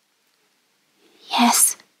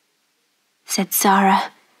 Yes, said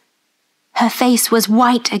Sara. Her face was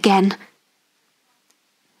white again.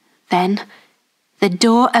 Then the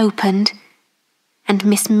door opened and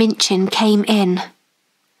Miss Minchin came in.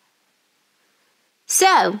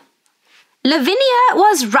 So, Lavinia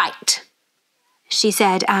was right, she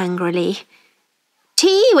said angrily.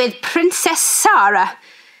 Tea with Princess Sara.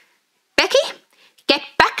 Becky, get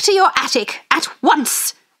back to your attic at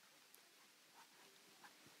once.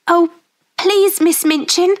 Oh, please, Miss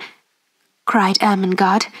Minchin, cried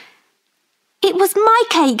Ermengarde. It was my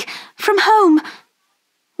cake from home.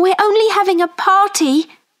 We're only having a party.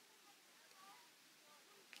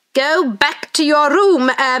 Go back to your room,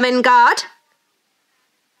 Ermengarde,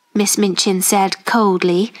 Miss Minchin said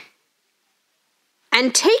coldly.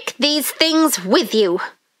 And take these things with you.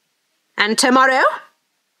 And tomorrow?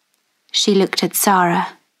 She looked at Sara.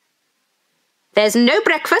 There's no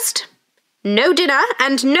breakfast, no dinner,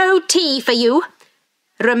 and no tea for you.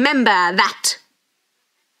 Remember that.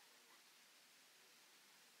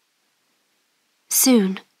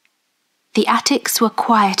 Soon, the attics were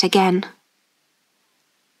quiet again.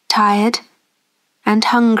 Tired and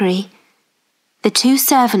hungry, the two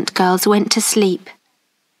servant girls went to sleep.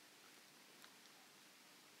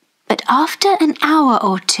 But after an hour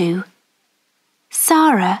or two,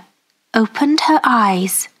 Sara opened her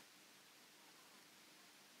eyes.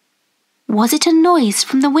 Was it a noise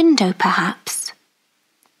from the window, perhaps?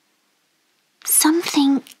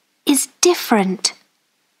 Something is different,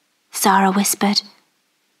 Sara whispered.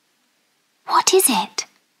 What is it?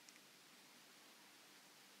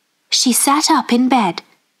 She sat up in bed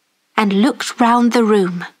and looked round the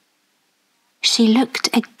room. She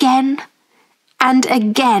looked again and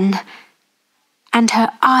again, and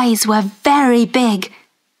her eyes were very big.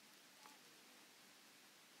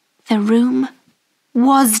 The room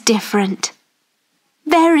was different,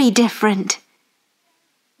 very different.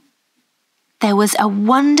 There was a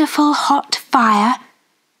wonderful hot fire.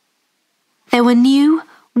 There were new,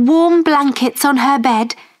 warm blankets on her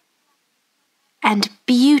bed, and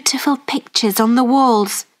beautiful pictures on the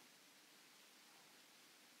walls.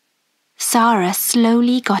 Sara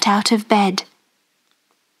slowly got out of bed.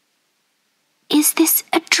 Is this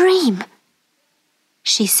a dream?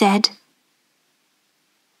 She said.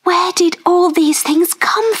 Where did all these things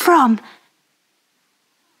come from?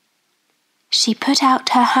 She put out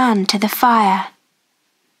her hand to the fire.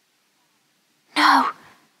 No,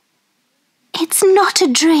 it's not a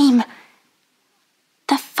dream.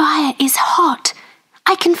 The fire is hot.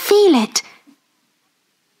 I can feel it.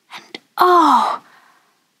 And oh,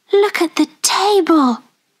 look at the table.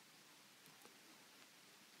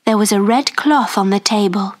 There was a red cloth on the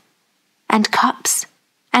table, and cups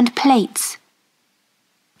and plates.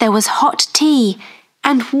 There was hot tea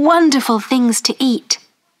and wonderful things to eat.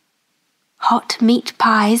 Hot meat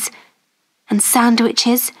pies and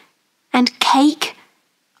sandwiches and cake,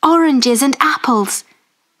 oranges and apples.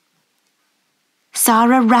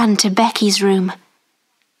 Sara ran to Becky's room.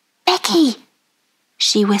 "Becky,"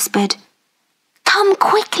 she whispered, "come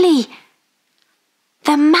quickly.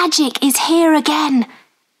 The magic is here again.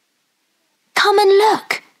 Come and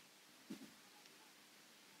look."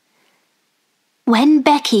 When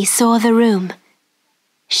Becky saw the room,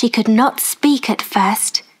 she could not speak at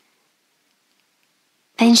first.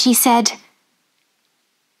 Then she said,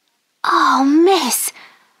 "Oh, miss,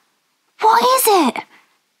 what is it?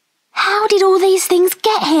 How did all these things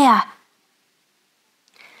get here?"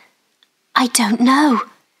 "I don't know,"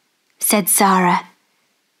 said Sara.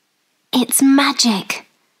 "It's magic.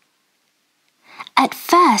 At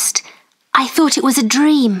first, I thought it was a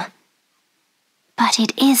dream, but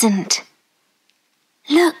it isn't.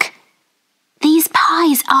 Look, these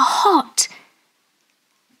pies are hot.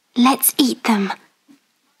 Let's eat them.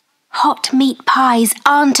 Hot meat pies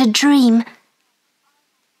aren't a dream."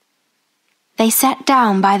 They sat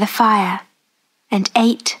down by the fire and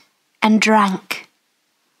ate and drank.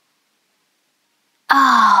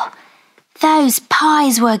 "Oh, those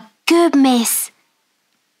pies were good, miss,"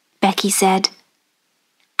 Becky said.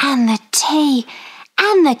 "And the tea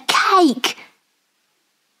and the cake.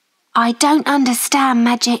 I don't understand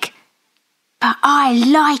magic, but I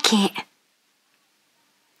like it."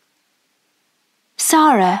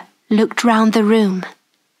 Sara looked round the room.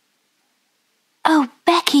 "Oh,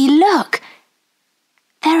 Becky, look!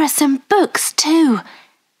 There are some books too.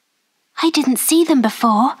 I didn't see them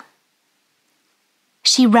before."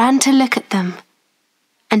 She ran to look at them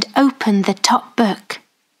and opened the top book.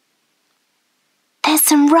 "There's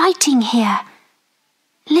some writing here.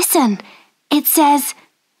 Listen, it says,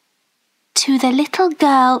 'To the little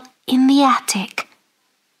girl in the attic,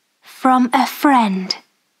 from a friend.'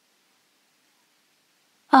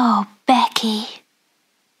 Oh, Becky."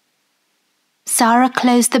 Sara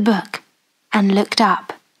closed the book and looked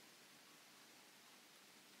up.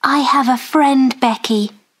 "I have a friend,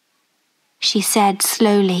 Becky," she said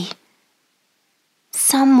slowly.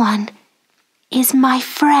 "Someone is my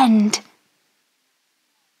friend."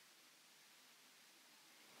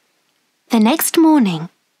 The next morning,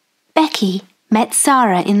 Becky met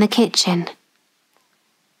Sara in the kitchen.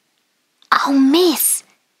 "Oh, miss,"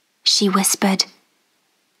 she whispered,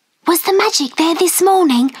 "was the magic there this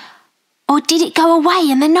morning, or did it go away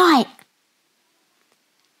in the night?"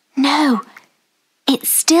 "No, it's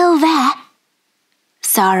still there,"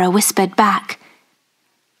 Sara whispered back.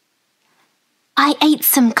 "I ate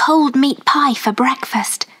some cold meat pie for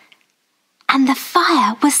breakfast, and the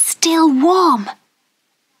fire was still warm."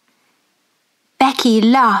 Becky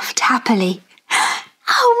laughed happily.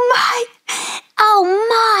 Oh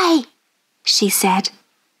my, she said.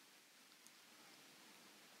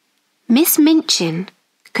 Miss Minchin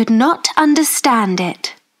could not understand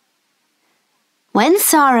it. When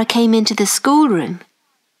Sara came into the schoolroom,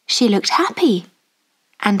 she looked happy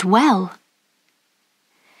and well.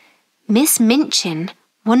 Miss Minchin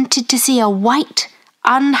wanted to see a white,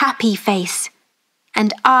 unhappy face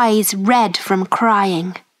and eyes red from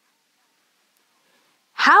crying.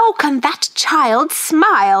 How can that child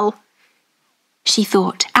smile? She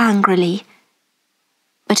thought angrily.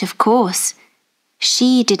 But of course,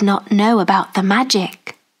 she did not know about the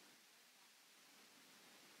magic.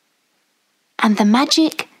 And the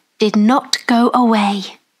magic did not go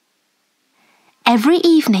away. Every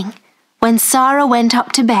evening, when Sara went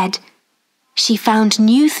up to bed, she found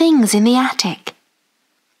new things in the attic.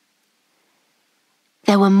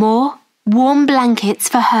 There were more warm blankets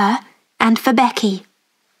for her and for Becky.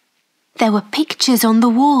 There were pictures on the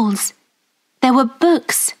walls. There were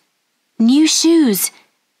books, new shoes,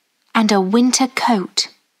 and a winter coat.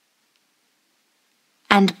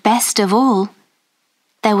 And best of all,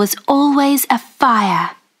 there was always a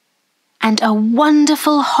fire and a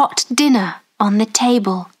wonderful hot dinner on the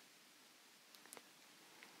table.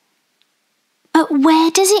 But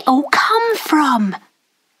where does it all come from?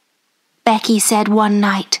 Becky said one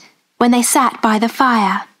night when they sat by the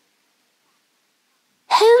fire.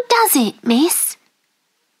 Who does it, miss?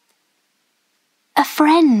 A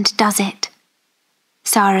friend does it,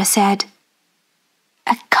 Sara said.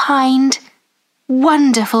 A kind,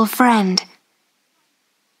 wonderful friend.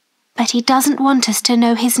 But he doesn't want us to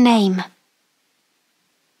know his name.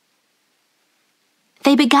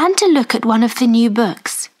 They began to look at one of the new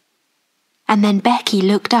books, and then Becky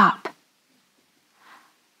looked up.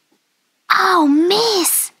 Oh,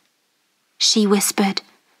 miss, she whispered.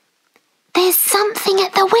 There's something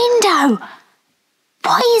at the window.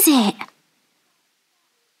 What is it?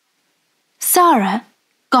 Sara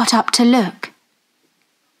got up to look.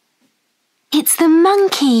 It's the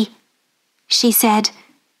monkey, she said.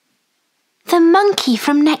 The monkey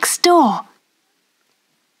from next door.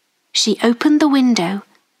 She opened the window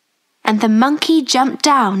and the monkey jumped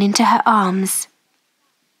down into her arms.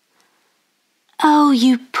 Oh,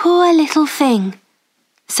 you poor little thing,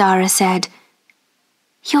 Sara said.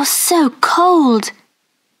 You're so cold.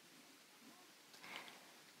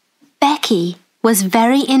 Becky was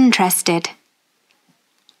very interested.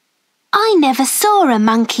 I never saw a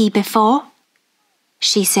monkey before,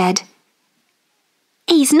 she said.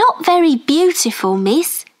 He's not very beautiful,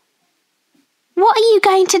 miss. What are you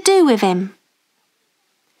going to do with him?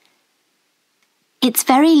 It's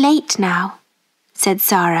very late now, said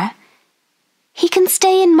Sara. He can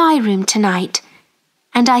stay in my room tonight,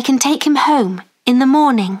 and I can take him home in the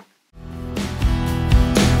morning.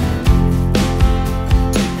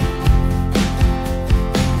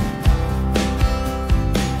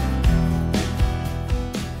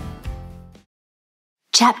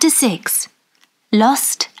 Chapter 6.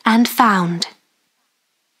 Lost and Found.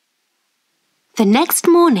 The next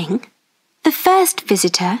morning, the first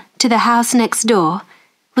visitor to the house next door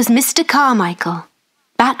was Mr. Carmichael,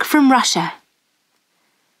 back from Russia.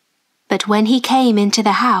 But when he came into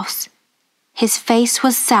the house, his face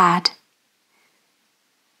was sad.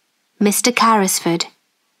 Mr. Carrisford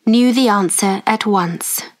knew the answer at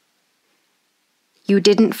once. You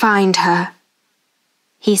didn't find her,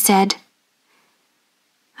 he said.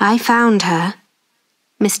 I found her,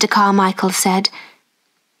 Mr. Carmichael said,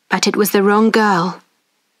 but it was the wrong girl.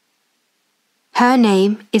 Her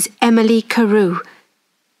name is Emily Crewe,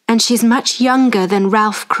 and she's much younger than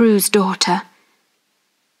Ralph Crewe's daughter.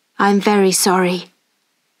 I'm very sorry.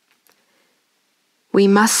 We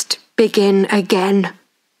must begin again,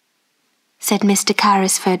 said Mr.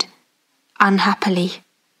 Carrisford, unhappily.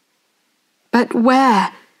 But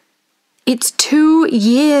where? It's 2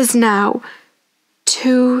 years now.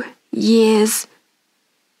 2 years.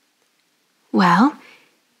 Well,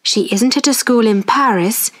 she isn't at a school in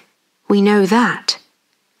Paris, we know that,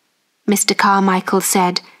 Mr. Carmichael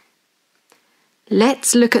said.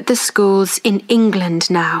 Let's look at the schools in England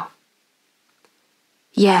now.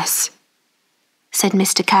 Yes, said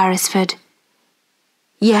Mr. Carrisford.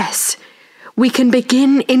 Yes, we can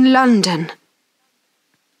begin in London.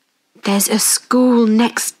 There's a school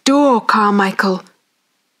next door, Carmichael.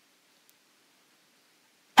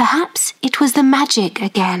 Perhaps it was the magic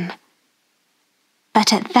again.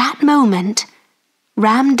 But at that moment,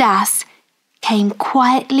 Ram Dass came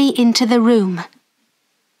quietly into the room.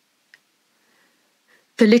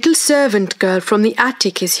 The little servant girl from the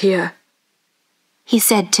attic is here, he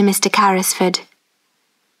said to Mr. Carrisford.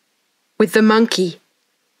 With the monkey.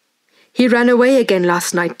 He ran away again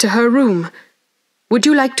last night to her room. Would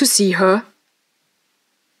you like to see her?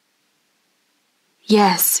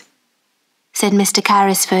 Yes, said Mr.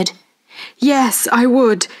 Carrisford. Yes, I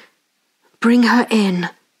would. Bring her in.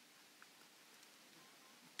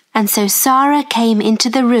 And so Sara came into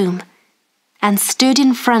the room and stood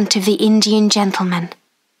in front of the Indian gentleman.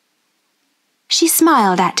 She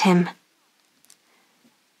smiled at him.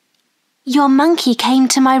 Your monkey came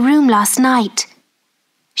to my room last night,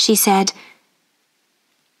 she said,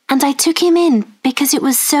 and I took him in because it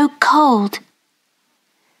was so cold.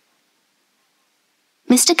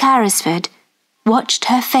 Mr. Carrisford watched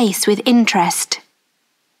her face with interest.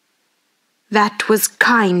 That was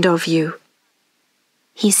kind of you,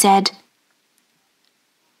 he said.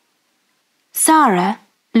 Sara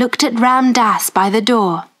looked at Ram Dass by the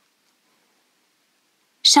door.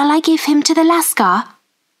 Shall I give him to the Lascar?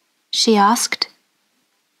 She asked.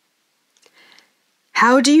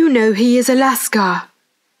 How do you know he is a Lascar?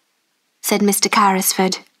 Said Mr.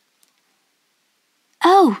 Carrisford.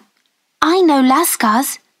 Oh, I know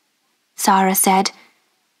Lascars, Sara said.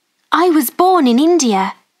 I was born in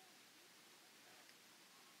India.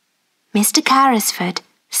 Mr. Carrisford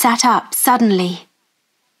sat up suddenly.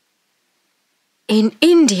 In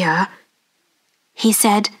India? He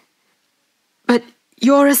said. But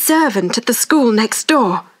you're a servant at the school next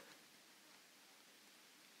door.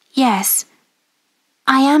 Yes,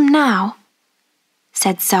 I am now,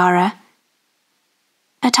 said Sara.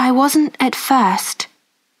 But I wasn't at first.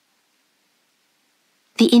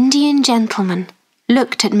 The Indian gentleman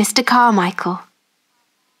looked at Mr. Carmichael,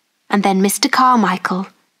 and then Mr. Carmichael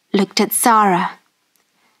looked at Sara.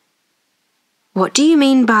 What do you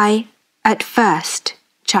mean by at first,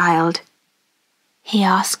 child? He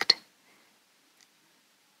asked.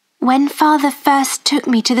 When Father first took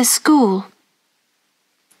me to the school.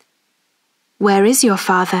 "Where is your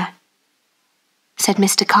father?" said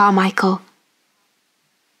Mr. Carmichael.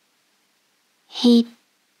 "He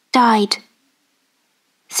died,"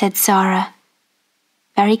 said Sara,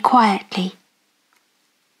 very quietly.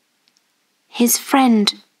 "His friend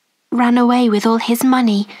ran away with all his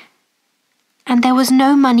money, and there was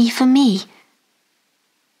no money for me.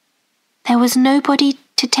 There was nobody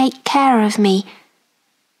to take care of me,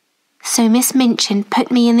 so Miss Minchin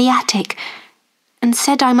put me in the attic and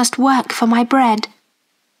said I must work for my bread."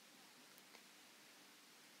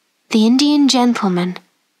 The Indian gentleman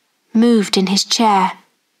moved in his chair.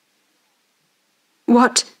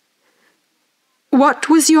 What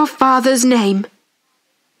was your father's name?"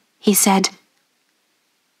 he said.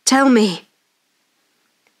 "Tell me."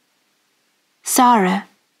 Sara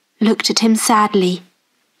looked at him sadly.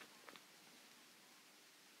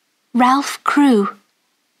 "Ralph Crewe,"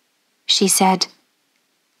 she said.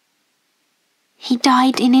 "He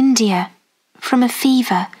died in India from a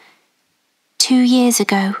fever 2 years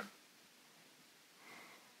ago."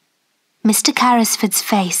 Mr. Carrisford's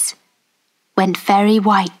face went very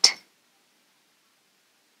white.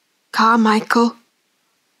 "Carmichael,"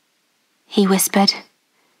 he whispered.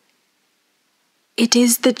 "It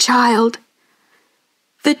is the child.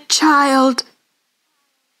 The child."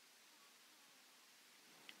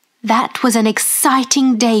 That was an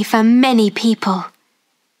exciting day for many people.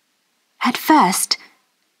 At first,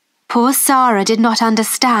 poor Sara did not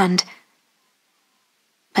understand,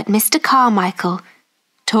 but Mr. Carmichael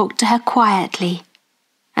talked to her quietly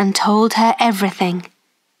and told her everything.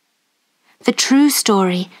 The true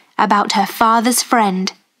story about her father's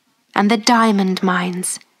friend and the diamond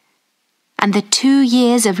mines, and the 2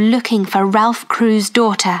 years of looking for Ralph Crewe's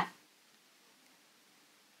daughter.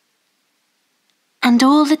 "And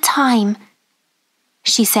all the time,"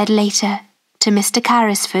 she said later to Mr.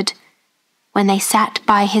 Carrisford when they sat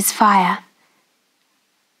by his fire,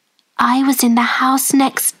 "I was in the house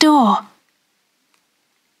next door."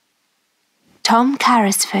 Tom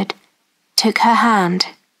Carrisford took her hand.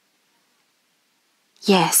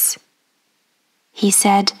 "Yes," he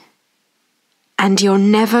said, "and you're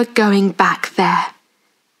never going back there.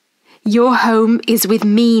 Your home is with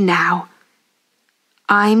me now.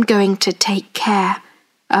 I'm going to take care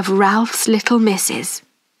of Ralph's little missus."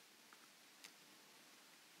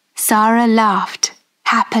 Sara laughed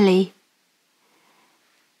happily.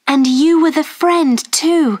 "And you were the friend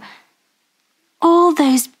too. All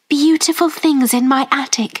those beautiful things in my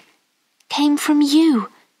attic came from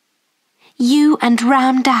you. You and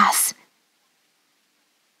Ram Dass.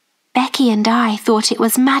 Becky and I thought it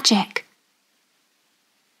was magic."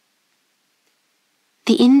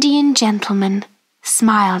 The Indian gentleman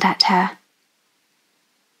smiled at her.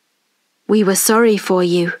 "We were sorry for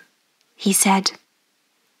you," he said.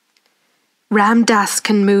 "Ram Dass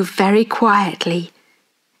can move very quietly,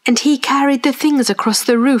 and he carried the things across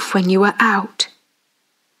the roof when you were out.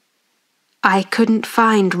 I couldn't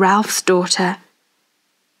find Ralph's daughter,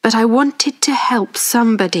 but I wanted to help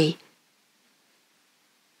somebody.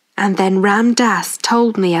 And then Ram Dass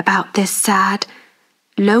told me about this sad,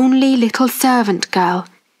 lonely little servant girl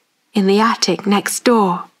in the attic next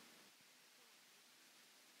door."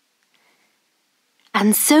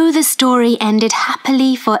 And so the story ended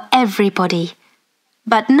happily for everybody,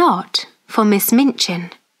 but not for Miss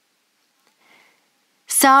Minchin.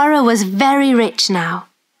 Sara was very rich now,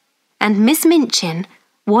 and Miss Minchin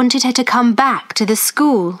wanted her to come back to the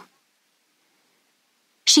school.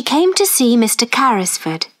 She came to see Mr.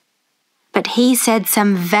 Carrisford, but he said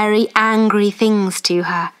some very angry things to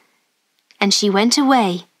her, and she went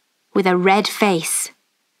away with a red face.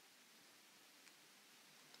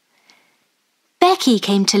 Becky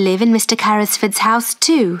came to live in Mr. Carrisford's house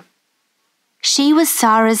too. She was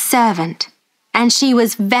Sara's servant, and she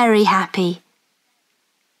was very happy.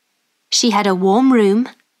 She had a warm room,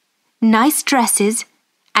 nice dresses,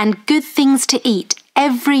 and good things to eat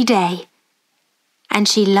every day, and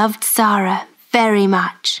she loved Sara very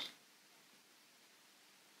much.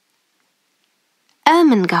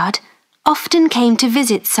 Ermengarde often came to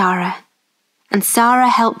visit Sara, and Sara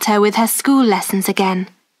helped her with her school lessons again.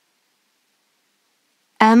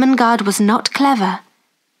 Ermengarde was not clever,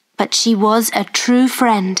 but she was a true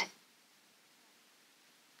friend.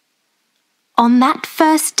 On that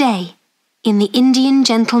first day in the Indian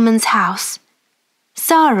gentleman's house,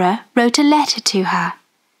 Sara wrote a letter to her,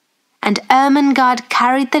 and Ermengarde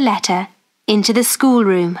carried the letter into the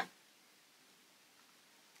schoolroom.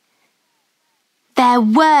 "There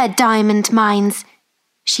were diamond mines,"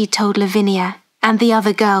 she told Lavinia and the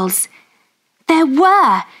other girls. "There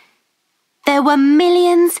were! There were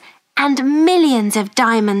millions and millions of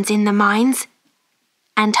diamonds in the mines.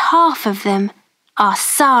 and half of them are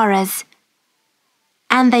Sara's.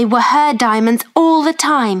 And they were her diamonds all the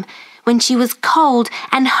time when she was cold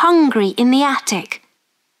and hungry in the attic.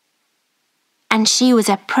 And she was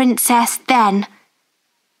a princess then,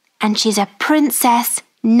 and she's a princess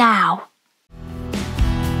now.